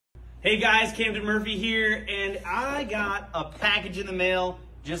Hey guys, Camden Murphy here, and I got a package in the mail,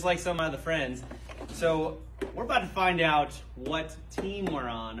 just like some of my other friends. So we're about to find out what team we're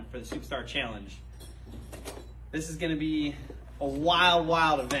on for the Superstar Challenge. This is going to be a wild,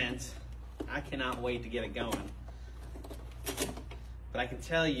 wild event. I cannot wait to get it going. But I can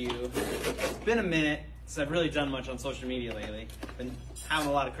tell you, it's been a minute since I've really done much on social media lately. Been having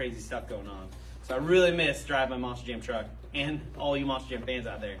a lot of crazy stuff going on. So I really miss driving my Monster Jam truck and all you Monster Jam fans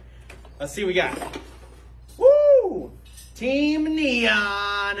out there. Let's see what we got. Woo! Team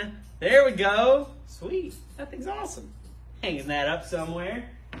Neon. There we go. Sweet. That thing's awesome. Hanging that up somewhere.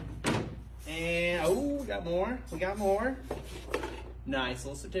 And, oh, we got more. We got more. Nice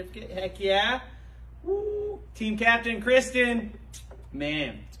little certificate. Heck yeah. Woo! Team Captain Kristen.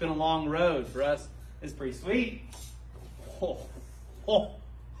 Man, it's been a long road for us. It's pretty sweet. Oh, oh,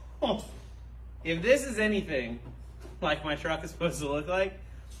 oh. If this is anything like my truck is supposed to look like,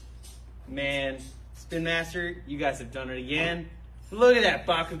 man, Spin Master, you guys have done it again. Look at that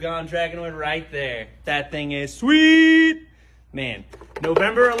Bakugan Dragonoid right there. That thing is sweet. Man,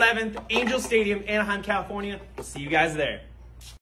 November 11th, Angel Stadium, Anaheim, California. We'll see you guys there.